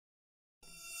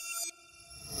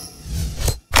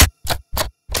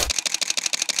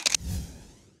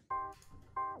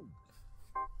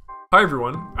Hi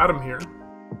everyone, Adam here.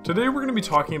 Today we're going to be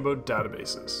talking about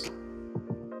databases.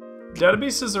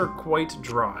 Databases are quite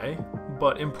dry,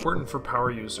 but important for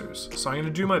power users, so I'm going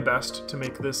to do my best to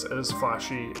make this as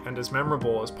flashy and as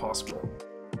memorable as possible.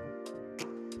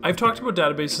 I've talked about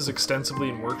databases extensively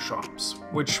in workshops,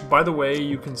 which, by the way,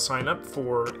 you can sign up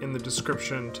for in the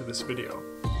description to this video.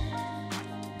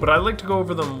 But I'd like to go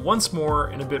over them once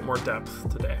more in a bit more depth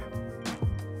today.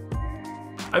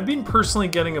 I've been personally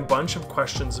getting a bunch of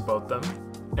questions about them,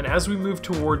 and as we move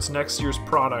towards next year's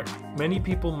product, many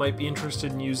people might be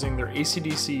interested in using their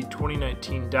ACDSee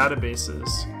 2019 databases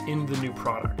in the new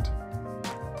product.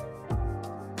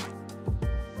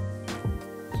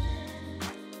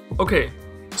 Okay,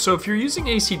 so if you're using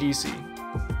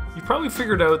ACDSee, you've probably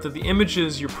figured out that the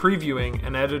images you're previewing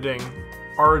and editing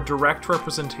are a direct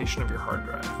representation of your hard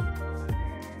drive.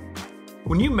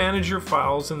 When you manage your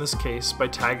files in this case by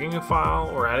tagging a file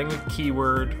or adding a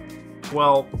keyword,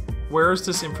 well, where is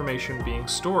this information being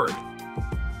stored?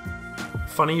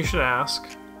 Funny you should ask,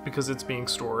 because it's being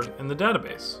stored in the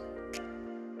database.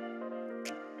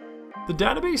 The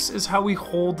database is how we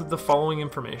hold the following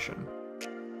information.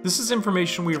 This is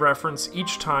information we reference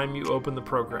each time you open the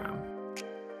program.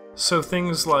 So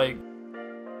things like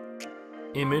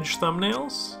image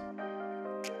thumbnails,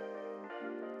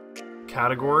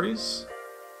 categories,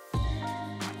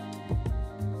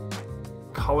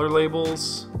 color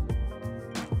labels,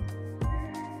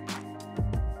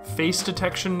 face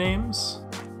detection names,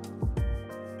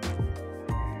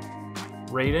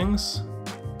 ratings,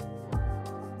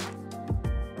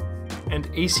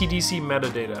 and ACDSee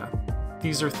metadata.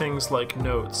 These are things like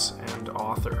notes and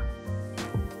author.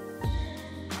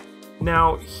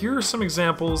 Now, here are some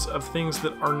examples of things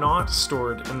that are not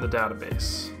stored in the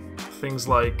database. Things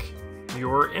like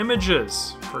your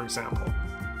images, for example.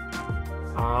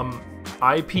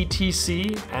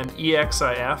 IPTC and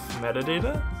EXIF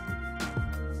metadata,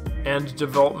 and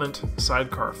development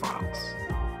sidecar files.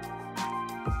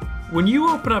 When you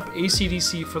open up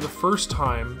ACDSee for the first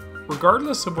time,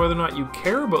 regardless of whether or not you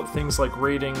care about things like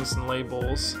ratings and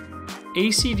labels,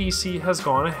 ACDSee has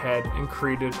gone ahead and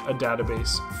created a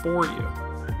database for you.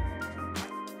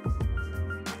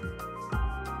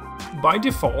 By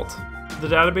default, the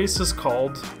database is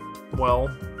called,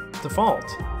 well, default.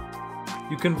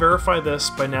 You can verify this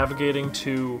by navigating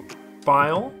to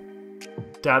File,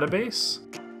 Database,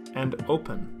 and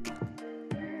Open.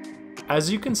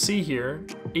 As you can see here,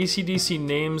 ACDSee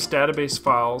names database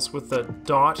files with the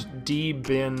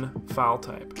 .dbin file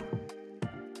type.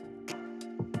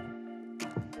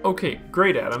 Okay,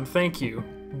 great Adam, thank you,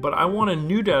 but I want a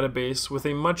new database with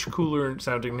a much cooler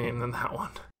sounding name than that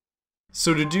one.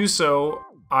 So to do so,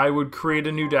 I would create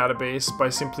a new database by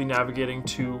simply navigating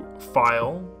to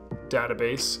File,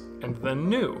 Database, and then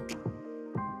New.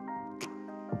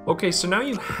 Okay, so now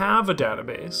you have a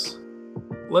database.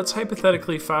 Let's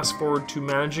hypothetically fast forward to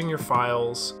managing your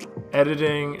files,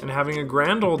 editing, and having a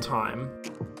grand old time.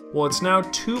 Well, it's now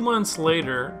 2 months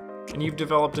later, and you've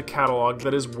developed a catalog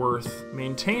that is worth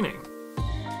maintaining.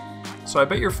 So I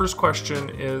bet your first question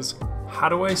is, how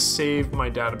do I save my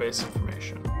database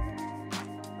information?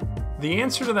 The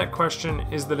answer to that question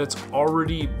is that it's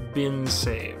already been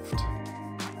saved.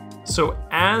 So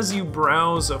as you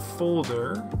browse a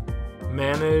folder,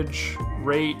 manage,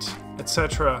 rate,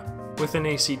 etc. within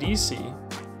ACDSee,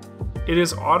 it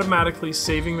is automatically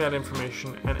saving that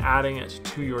information and adding it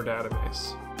to your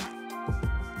database.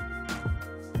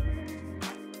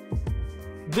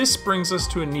 This brings us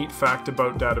to a neat fact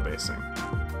about databasing.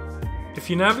 If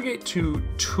you navigate to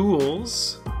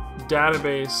Tools,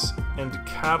 Database, and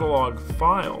Catalog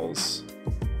Files,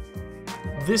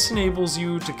 this enables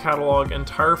you to catalog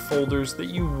entire folders that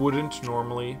you wouldn't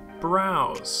normally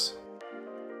browse.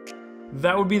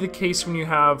 That would be the case when you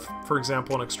have, for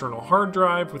example, an external hard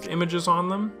drive with images on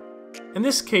them. In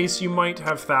this case, you might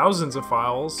have thousands of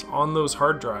files on those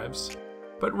hard drives,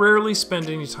 but rarely spend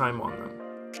any time on them.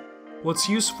 What's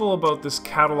useful about this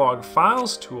Catalog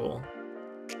Files tool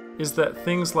is that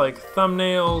things like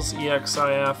thumbnails,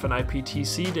 EXIF, and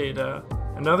IPTC data,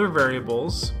 and other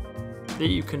variables that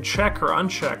you can check or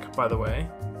uncheck, by the way,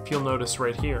 if you'll notice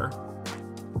right here,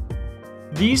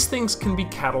 these things can be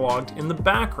cataloged in the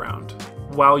background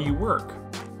while you work.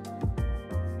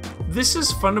 This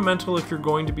is fundamental if you're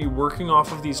going to be working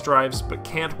off of these drives but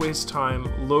can't waste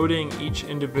time loading each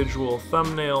individual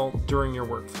thumbnail during your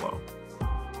workflow.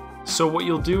 So what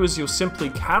you'll do is you'll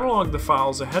simply catalog the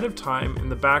files ahead of time in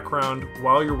the background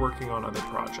while you're working on other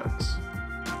projects.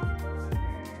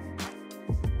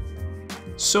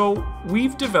 So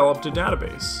we've developed a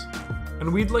database,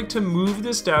 and we'd like to move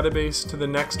this database to the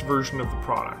next version of the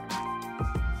product.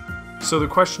 So the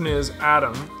question is,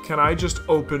 Adam, can I just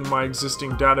open my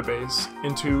existing database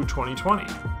into 2020?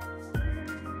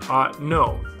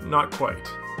 No, not quite.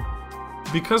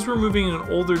 Because we're moving an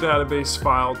older database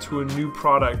file to a new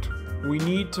product, we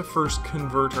need to first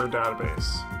convert our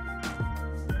database.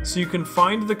 So you can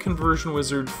find the conversion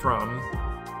wizard from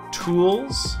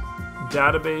Tools,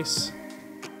 Database,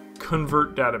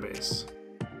 Convert Database.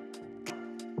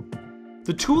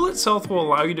 The tool itself will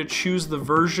allow you to choose the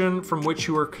version from which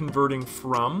you are converting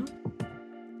from,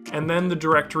 and then the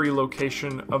directory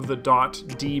location of the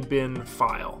 .dbin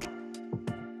file.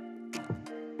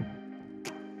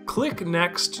 Click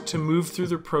Next to move through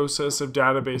the process of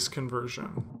database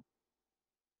conversion.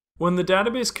 When the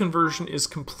database conversion is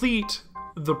complete,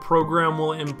 the program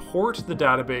will import the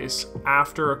database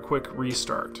after a quick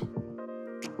restart.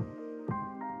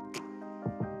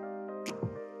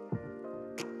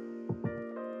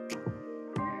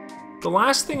 The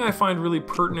last thing I find really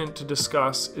pertinent to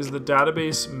discuss is the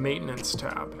Database Maintenance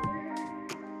tab.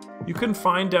 You can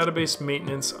find database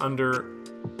maintenance under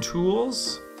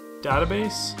Tools,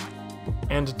 Database,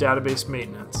 and Database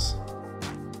Maintenance.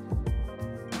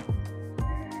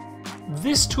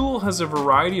 This tool has a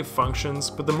variety of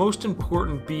functions, but the most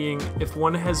important being if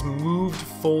one has moved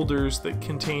folders that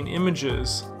contain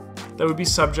images that would be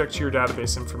subject to your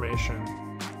database information.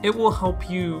 It will help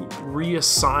you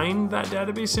reassign that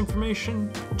database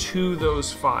information to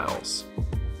those files.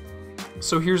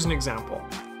 So here's an example.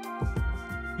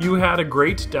 You had a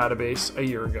great database a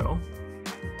year ago.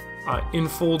 In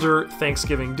folder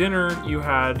Thanksgiving dinner, you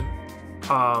had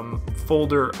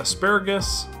folder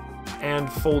asparagus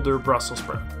and folder Brussels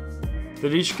sprout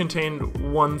that each contained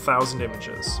 1,000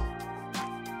 images.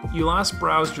 You last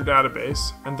browsed your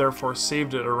database and therefore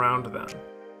saved it around then.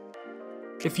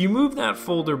 If you move that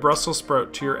folder Brussels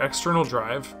sprout to your external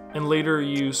drive and later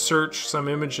you search some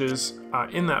images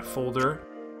in that folder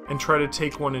and try to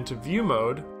take one into view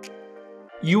mode,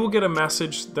 you will get a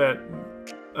message that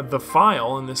the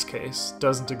file, in this case,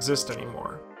 doesn't exist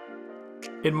anymore.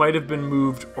 It might have been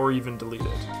moved or even deleted.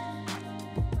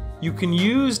 You can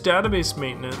use database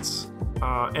maintenance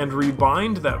and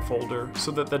rebind that folder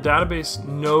so that the database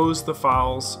knows the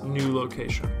file's new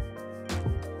location.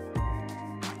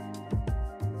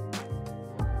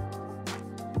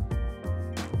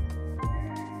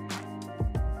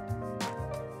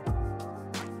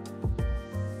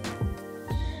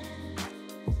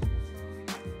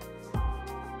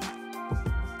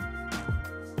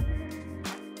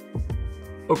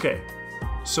 Okay,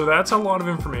 so that's a lot of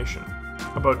information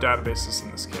about databases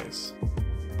in this case.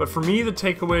 But for me, the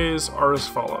takeaways are as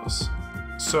follows.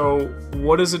 So,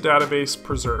 what does a database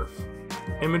preserve?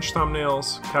 Image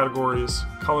thumbnails, categories,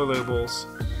 color labels,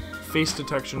 face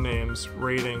detection names,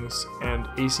 ratings, and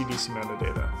ACDSee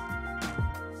metadata.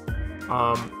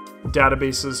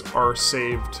 Databases are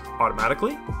saved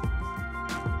automatically.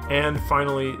 And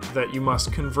finally, that you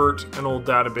must convert an old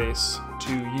database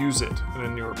to use it in a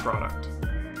newer product.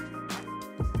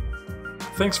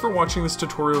 Thanks for watching this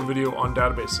tutorial video on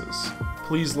databases.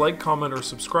 Please like, comment, or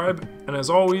subscribe, and as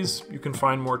always, you can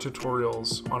find more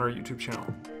tutorials on our YouTube channel.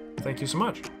 Thank you so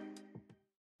much.